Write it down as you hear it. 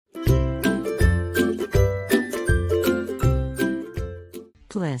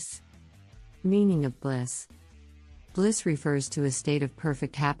Bliss. Meaning of bliss. Bliss refers to a state of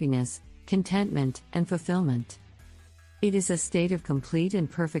perfect happiness, contentment, and fulfillment. It is a state of complete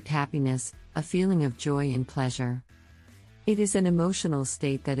and perfect happiness, a feeling of joy and pleasure. It is an emotional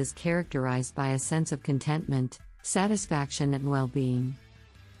state that is characterized by a sense of contentment, satisfaction, and well-being.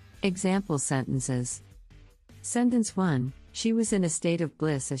 Example sentences. Sentence 1. She was in a state of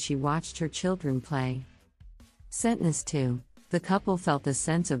bliss as she watched her children play. Sentence 2. The couple felt a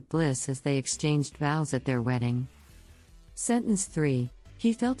sense of bliss as they exchanged vows at their wedding. Sentence 3.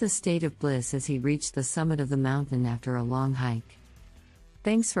 He felt a state of bliss as he reached the summit of the mountain after a long hike.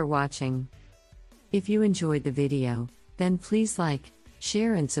 Thanks for watching. If you enjoyed the video, then please like,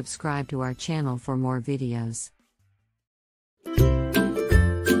 share and subscribe to our channel for more videos.